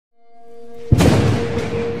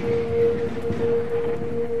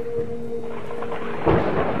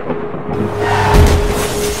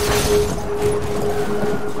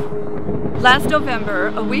Last November,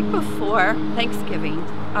 a week before Thanksgiving,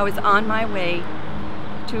 I was on my way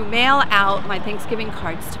to mail out my Thanksgiving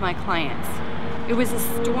cards to my clients. It was a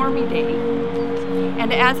stormy day,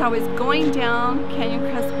 and as I was going down Canyon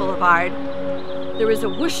Crest Boulevard, there was a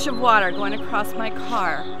whoosh of water going across my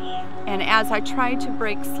car, and as I tried to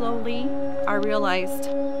brake slowly, I realized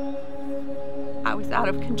I was out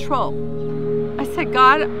of control. I said,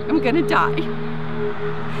 God, I'm gonna die.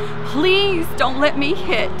 Please don't let me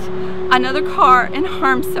hit another car and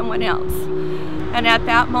harm someone else. And at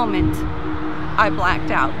that moment, I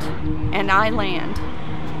blacked out and I land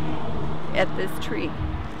at this tree.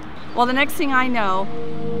 Well, the next thing I know,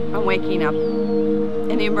 I'm waking up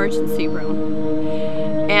in the emergency room.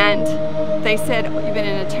 And they said, you've been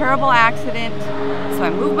in a terrible accident. So I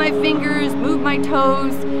moved my fingers, moved my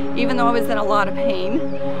toes, even though I was in a lot of pain.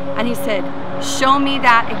 And he said, show me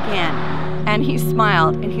that again. And he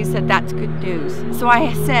smiled and he said, that's good news. So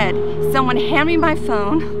I said, someone hand me my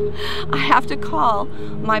phone. I have to call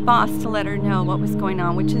my boss to let her know what was going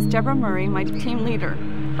on, which is Deborah Murray, my team leader.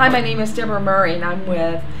 Hi, my name is Deborah Murray and I'm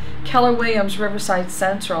with Keller Williams Riverside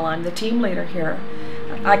Central. I'm the team leader here.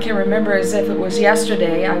 I can remember as if it was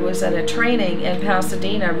yesterday, I was at a training in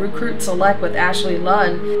Pasadena, Recruit Select with Ashley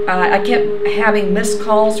Lunn. I kept having missed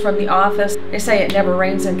calls from the office. They say it never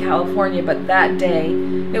rains in California, but that day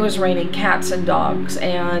it was raining cats and dogs,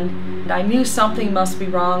 and I knew something must be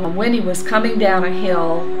wrong. Wendy was coming down a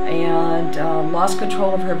hill and lost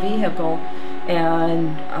control of her vehicle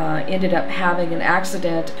and ended up having an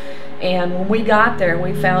accident. And when we got there,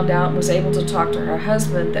 we found out and was able to talk to her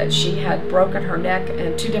husband that she had broken her neck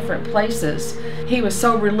in 2 different places. He was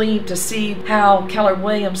so relieved to see how Keller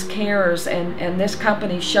Williams cares and this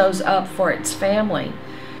company shows up for its family.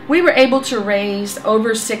 We were able to raise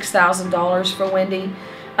over $6,000 for Wendy.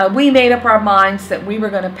 We made up our minds that we were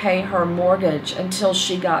going to pay her mortgage until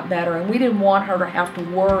she got better, and we didn't want her to have to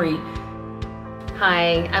worry.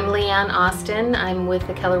 Hi, I'm Leanne Austin. I'm with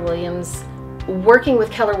the Keller Williams. Working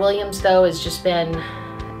with Keller Williams, though, has just been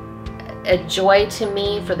a joy to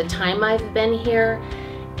me for the time I've been here,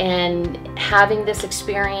 and having this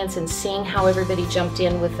experience and seeing how everybody jumped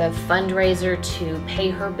in with a fundraiser to pay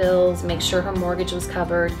her bills, make sure her mortgage was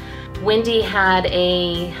covered. Wendy had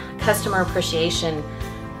a customer appreciation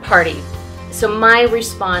party, so my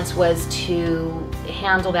response was to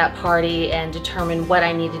handle that party and determine what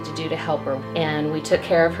I needed to do to help her. And we took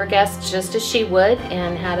care of her guests just as she would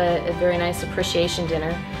and had a very nice appreciation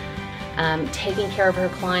dinner. Taking care of her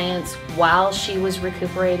clients while she was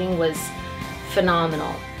recuperating was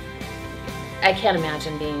phenomenal. I can't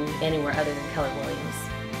imagine being anywhere other than Keller Williams.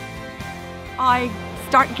 I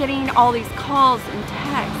start getting all these calls and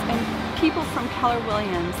texts, and people from Keller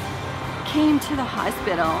Williams came to the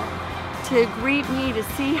hospital to greet me, to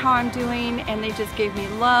see how I'm doing, and they just gave me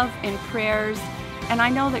love and prayers. And I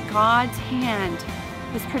know that God's hand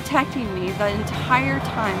was protecting me the entire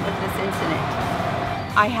time of this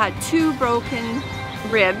incident. I had 2 broken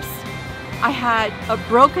ribs, I had a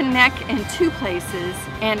broken neck in 2 places,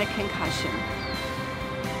 and a concussion.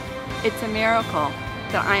 It's a miracle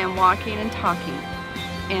that I am walking and talking,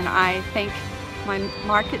 and I thank my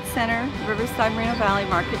Market Center, Riverside Moreno Valley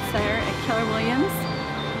Market Center at Keller Williams,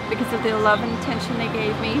 because of the love and attention they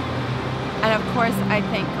gave me. And of course, I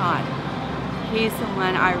thank God. He's the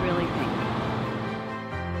one I really thank.